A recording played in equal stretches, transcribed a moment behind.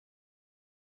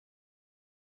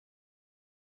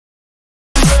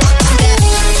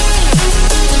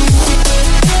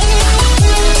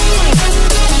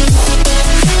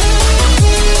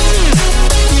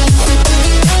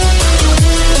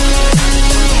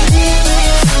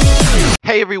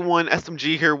Hey everyone,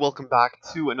 SMG here. Welcome back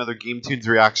to another Game Tunes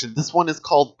reaction. This one is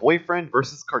called Boyfriend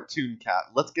vs. Cartoon Cat.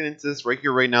 Let's get into this right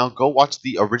here, right now. Go watch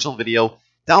the original video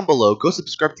down below. Go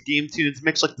subscribe to Game Tunes.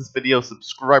 Make sure you like this video,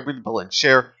 subscribe, ring the bell, and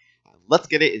share. Let's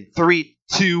get it in 3,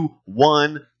 2,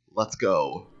 1. Let's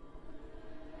go.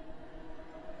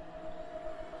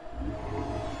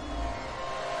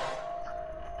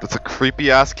 That's a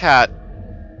creepy ass cat.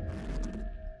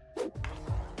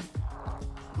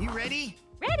 You ready?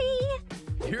 Ready!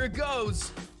 Here it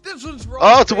goes. This one's wrong.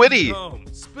 Oh, it's Witty. Home.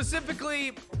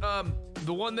 Specifically,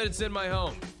 the one that's in my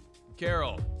home.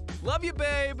 Carol. Love you,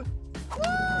 babe.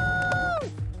 Woo!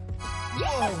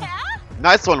 Yeah!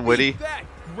 Nice one, Witty. Eat that,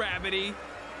 gravity.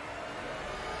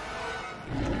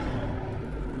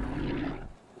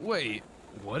 Wait,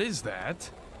 what is that?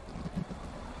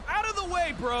 Out of the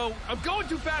way, bro. I'm going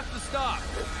too fast to stop.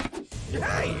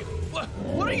 Hey,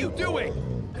 what are you doing?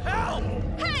 Help!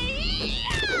 Hey!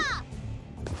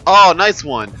 Oh, nice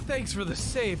one. Thanks for the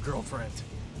save, girlfriend.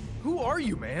 Who are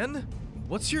you, man?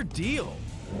 What's your deal?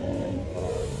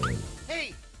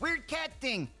 Hey, weird cat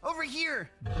thing, over here.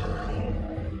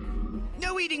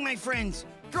 No eating, my friends.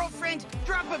 Girlfriend,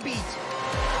 drop a beat.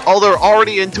 Oh, they're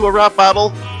already into a rap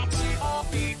battle?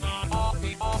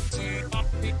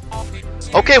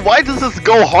 Okay, why does this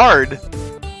go hard?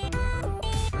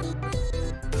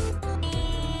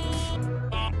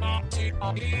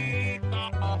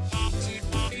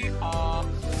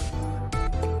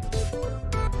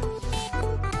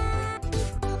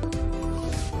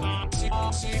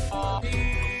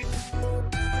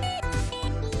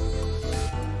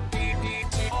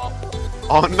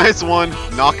 Oh, nice one.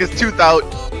 Knock his tooth out.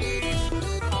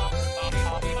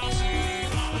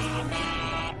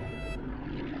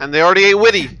 And they already ate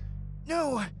Witty.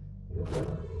 No.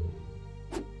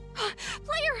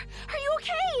 Player, are you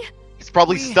okay? He's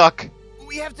probably stuck.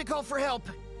 We have to call for help.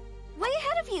 Way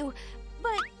ahead of you,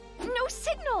 but no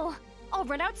signal. I'll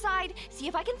run outside, see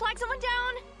if I can flag someone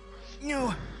down.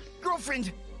 No.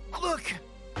 Girlfriend, look.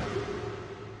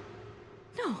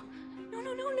 No.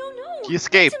 He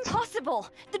escaped. It's impossible.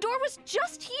 The door was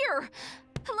just here.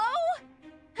 Hello?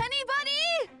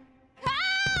 Anybody?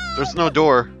 Help! There's no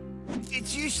door.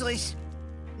 It's useless.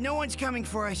 No one's coming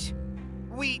for us.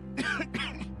 We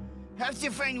have to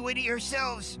find Witty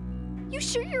ourselves. You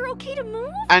sure you're okay to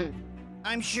move? And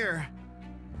I'm sure.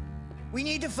 We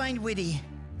need to find Witty.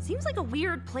 Seems like a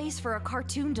weird place for a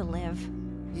cartoon to live.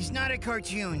 He's not a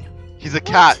cartoon. he's a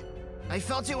cat. I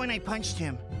felt it when I punched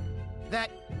him.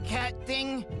 That cat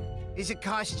thing is a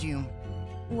costume.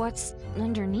 What's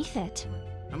underneath it?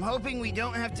 I'm hoping we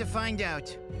don't have to find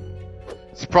out.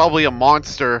 It's probably a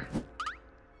monster.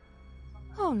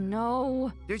 Oh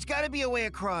no. There's gotta be a way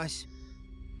across.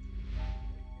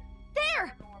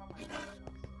 There!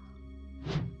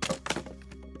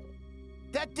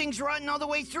 That thing's rotten all the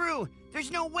way through.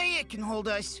 There's no way it can hold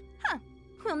us. Huh.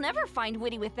 We'll never find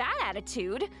Witty with that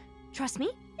attitude. Trust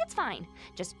me, it's fine.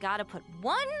 Just gotta put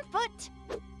one foot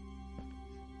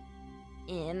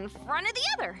in front of the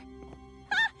other.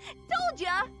 Ha! Told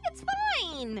ya! It's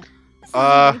fine! This is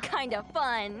even kind of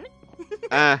fun.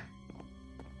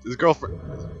 His girlfriend.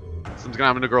 Someone's gonna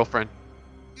have a new girlfriend.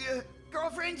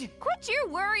 Girlfriend, Quit your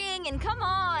worrying and come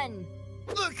on!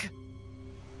 look.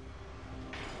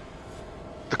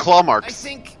 The claw I marks.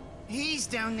 think he's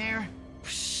down there.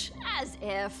 Psh, as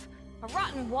if. A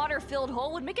rotten water-filled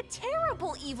hole would make a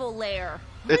terrible evil lair.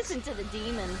 It's- Listen to the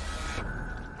demon.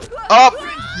 Up!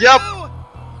 Yep!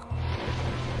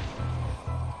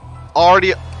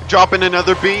 Already dropping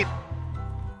another beat.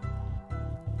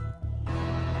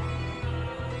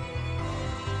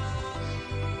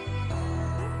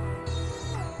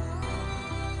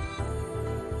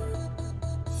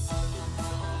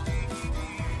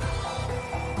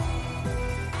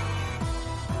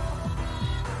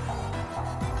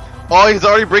 Oh, he's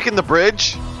already breaking the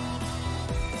bridge?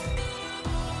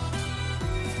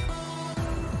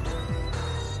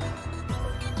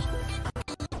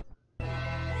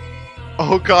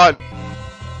 Oh god.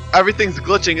 Everything's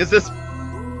glitching. Is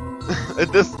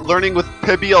this learning with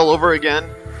Pibby all over again?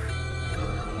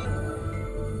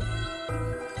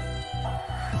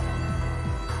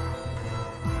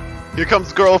 Here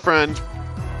comes girlfriend.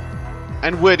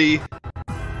 And Witty.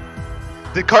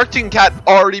 Did Cartoon Cat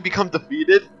already become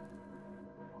defeated?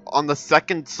 On the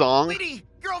second song? Witty,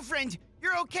 girlfriend,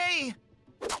 you're okay.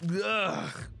 Ugh,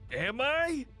 am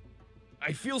I?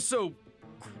 I feel so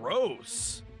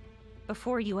gross.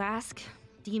 Before you ask,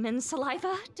 demon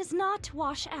saliva does not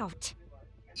wash out.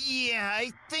 Yeah,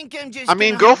 I think I'm just. I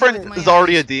mean, gonna hug it with girlfriend my is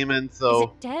already a eyes. demon, Is so.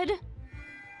 it dead?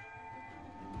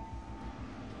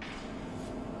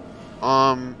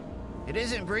 It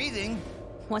isn't breathing.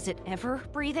 Was it ever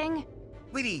breathing?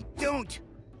 Witty, don't.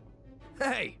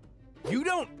 Hey, you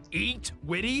don't eat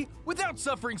Witty without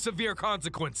suffering severe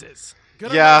consequences.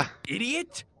 Gonna Yeah. let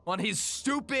idiot on his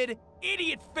stupid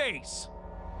idiot face.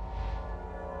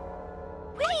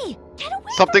 Witty, get away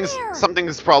from there!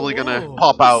 Something's probably gonna Whoa,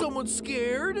 pop is out. someone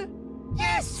scared?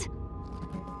 Yes!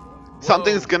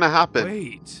 Something's Whoa, gonna happen.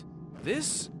 Wait,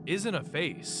 this isn't a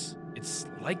face. It's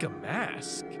like a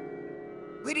mask.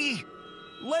 Witty!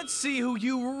 Let's see who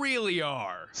you really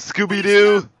are.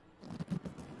 Scooby-Doo.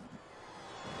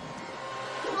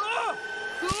 Ah!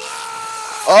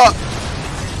 Ah! Oh.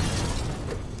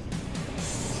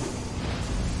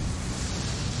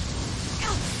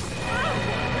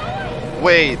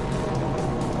 Wait.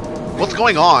 What's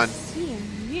going on? Seeing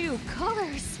new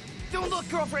colors. Don't look,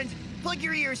 girlfriend! Plug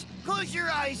your ears! Close your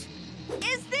eyes!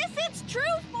 Is this its true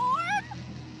form?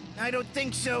 I don't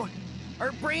think so.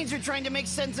 Our brains are trying to make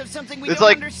sense of something we It's don't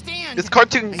like- understand. Is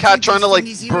Cartoon I Cat think trying to this like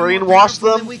thing is even more brainwash powerful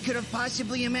than them? we could have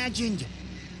possibly imagined. I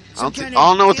don't Some kind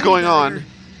don't know what's of going alien on.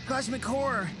 Cosmic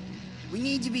horror. We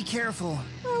need to be careful.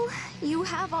 Well, you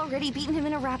have already beaten him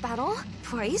in a rap battle.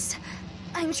 Twice.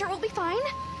 I'm sure we'll be fine.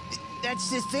 That's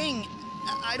the thing.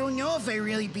 I don't know if I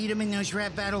really beat him in those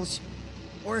rap battles,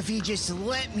 or if he just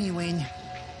let me win.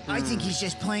 I think he's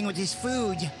just playing with his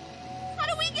food. How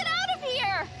do we get out of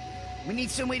here? We need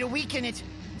some way to weaken it,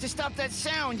 to stop that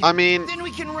sound. I mean, then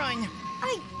we can run.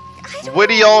 I don't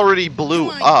Witty know. already blew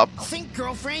Come on, up. think,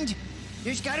 girlfriend.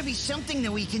 There's got to be something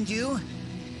that we can do.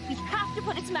 We have to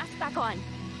put its mask back on.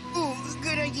 Ooh,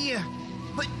 good idea.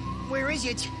 But where is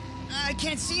it? I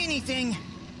can't see anything.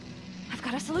 I've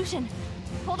got a solution.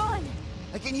 Hold on.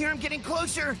 I can hear him getting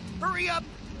closer. Hurry up.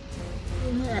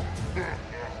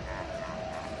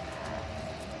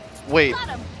 Wait. Got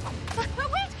him. Wait.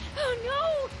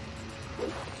 Oh no.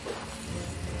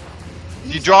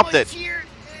 You He's dropped almost it. Here.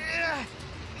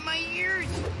 My ears.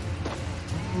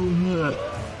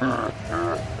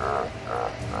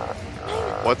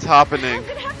 What's happening? I'm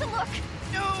gonna have to look.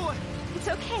 No. It's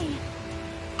okay.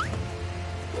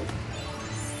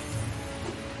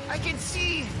 I can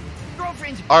see.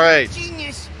 Girlfriend. All right.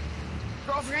 Genius.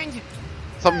 Girlfriend.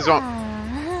 Something's wrong.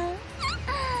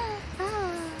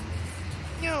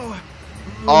 No.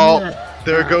 Oh,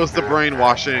 there goes the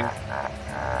brainwashing.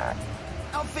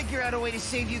 I'll figure out a way to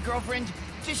save you, girlfriend.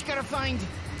 Just gotta find.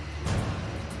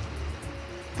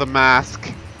 The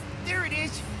mask. There it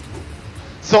is.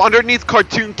 So underneath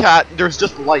Cartoon Cat, there's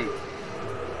just light.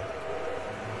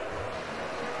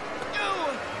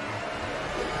 No.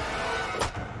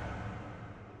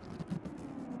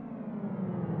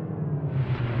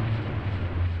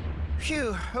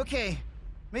 Phew, okay.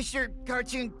 Mr.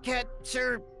 Cartoon Cat,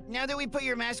 sir, now that we put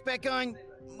your mask back on,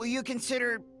 will you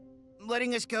consider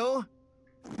letting us go?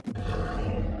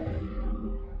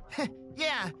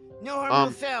 Yeah, no harm, no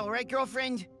foul, right,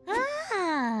 girlfriend?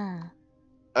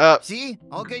 See?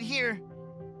 All good here.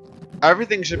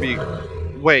 Everything should be...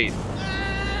 Wait.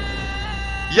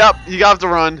 Yep, you have to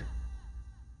run.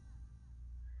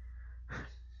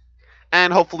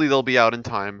 And hopefully they'll be out in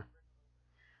time.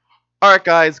 Alright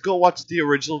guys, go watch the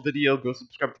original video, go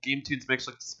subscribe to GameTunes, make sure to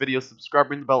like this video,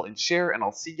 subscribe, ring the bell, and share, and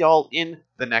I'll see y'all in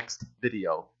the next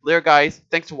video. Later guys,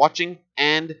 thanks for watching,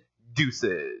 and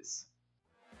deuces.